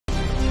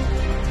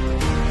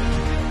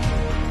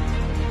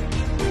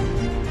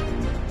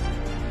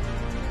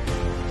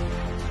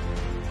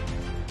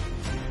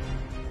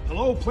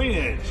Hello,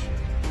 Plainedge.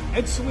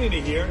 Ed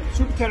Salina here,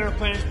 Superintendent of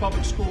Plainedge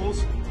Public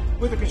Schools,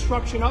 with a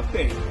construction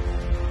update.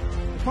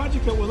 The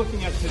project that we're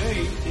looking at today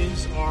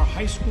is our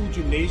high school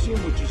gymnasium,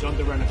 which is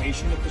under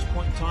renovation at this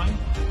point in time.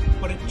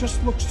 But it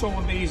just looks so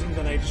amazing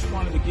that I just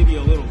wanted to give you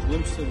a little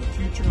glimpse of the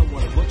future and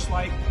what it looks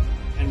like.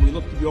 And we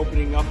look to be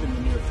opening up in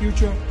the near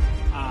future.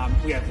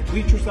 We have the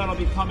bleachers that'll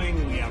be coming.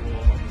 We have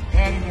all of our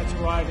padding that's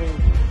arriving.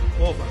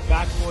 All of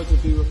our backboards will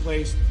be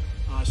replaced.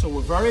 So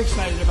we're very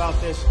excited about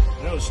this.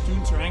 I know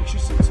students are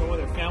anxious and so are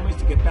their families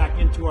to get back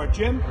into our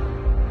gym,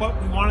 but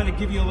we wanted to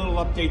give you a little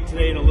update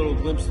today and a little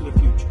glimpse of the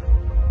future.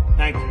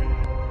 Thank you.